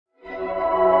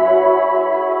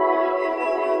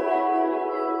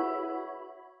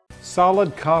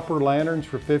Solid copper lanterns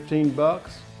for 15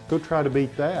 bucks? Go try to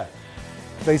beat that.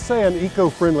 They say an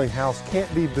eco-friendly house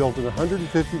can't be built in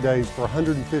 150 days for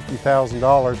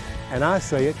 $150,000, and I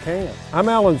say it can. I'm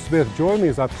Alan Smith. Join me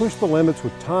as I push the limits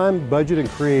with time, budget, and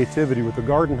creativity with the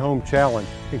Garden Home Challenge,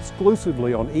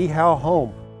 exclusively on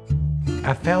ehowhome.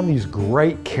 I found these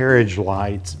great carriage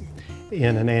lights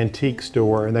in an antique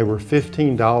store, and they were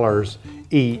 $15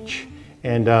 each.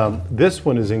 And this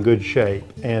one is in good shape.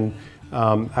 And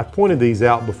I pointed these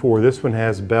out before. This one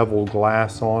has beveled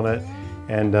glass on it.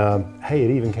 And hey,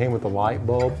 it even came with a light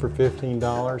bulb for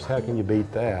 $15. How can you beat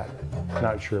that?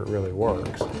 Not sure it really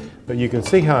works. But you can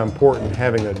see how important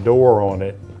having a door on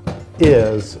it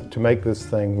is to make this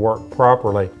thing work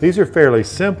properly. These are fairly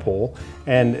simple,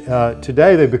 and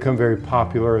today they've become very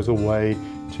popular as a way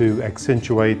to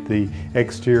accentuate the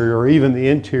exterior or even the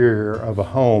interior of a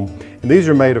home. And these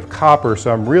are made of copper,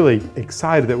 so I'm really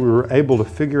excited that we were able to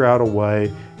figure out a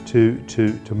way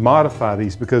to modify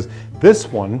these, because this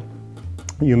one,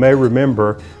 you may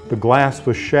remember, the glass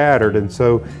was shattered, and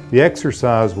so the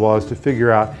exercise was to figure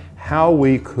out how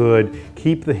we could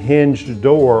keep the hinged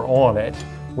door on it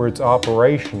where it's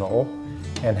operational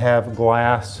and have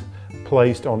glass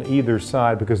placed on either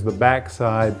side, because the back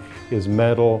side is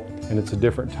metal and it's a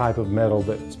different type of metal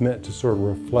that's meant to sort of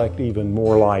reflect even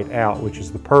more light out, which is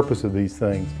the purpose of these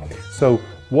things. So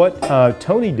what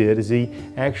Tony did is he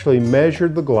actually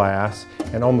measured the glass,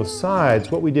 and on the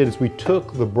sides what we did is we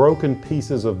took the broken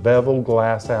pieces of beveled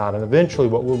glass out, and eventually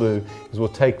what we'll do is we'll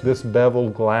take this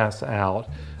beveled glass out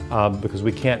because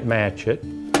we can't match it.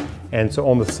 And so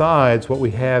on the sides what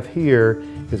we have here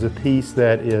is a piece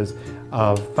that is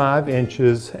 5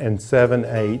 inches and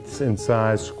 7/8 in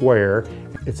size square.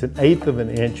 It's an 1/8 of an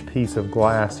inch piece of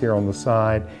glass here on the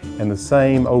side, and the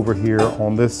same over here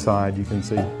on this side you can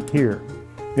see here.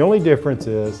 The only difference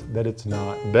is that it's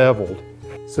not beveled.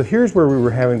 So here's where we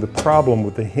were having the problem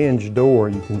with the hinge door.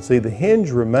 You can see the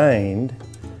hinge remained,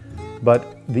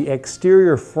 but the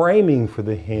exterior framing for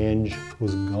the hinge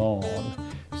was gone.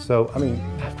 So, I mean,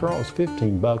 after all, it's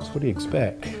 15 bucks, what do you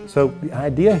expect? So the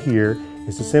idea here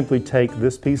is to simply take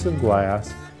this piece of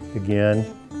glass, again,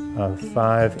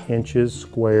 5 inches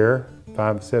square,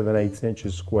 5 7/8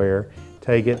 inches square,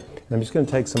 take it, and I'm just gonna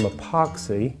take some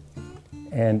epoxy,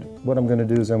 and what I'm gonna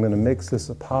do is I'm gonna mix this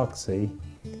epoxy,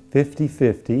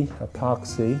 50-50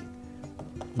 epoxy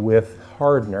with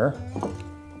hardener.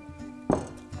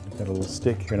 I've got a little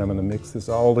stick here, and I'm gonna mix this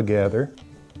all together.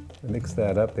 Mix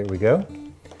that up, there we go.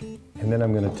 And then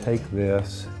I'm going to take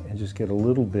this and just get a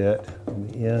little bit on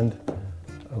the end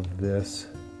of this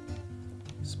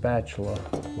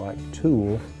spatula-like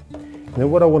tool. And then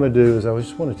what I want to do is I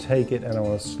just want to take it and I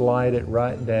want to slide it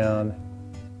right down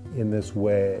in this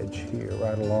wedge here,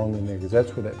 right along in there, because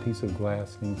that's where that piece of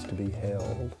glass needs to be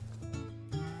held.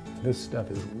 This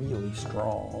stuff is really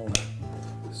strong.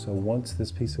 So once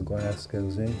this piece of glass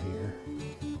goes in here,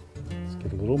 let's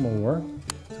get a little more.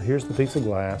 So here's the piece of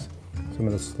glass. So I'm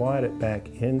going to slide it back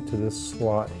into this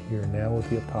slot here now with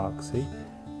the epoxy,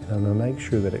 and I'm going to make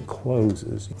sure that it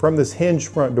closes. From this hinged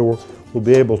front door, we'll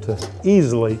be able to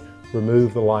easily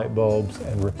remove the light bulbs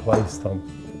and replace them.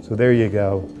 So there you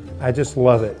go. I just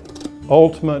love it.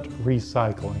 Ultimate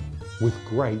recycling with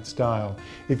great style.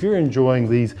 If you're enjoying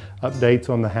these updates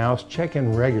on the house, check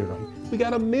in regularly. We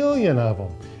got 1 million of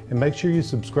them. And make sure you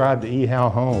subscribe to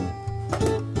ehowhome.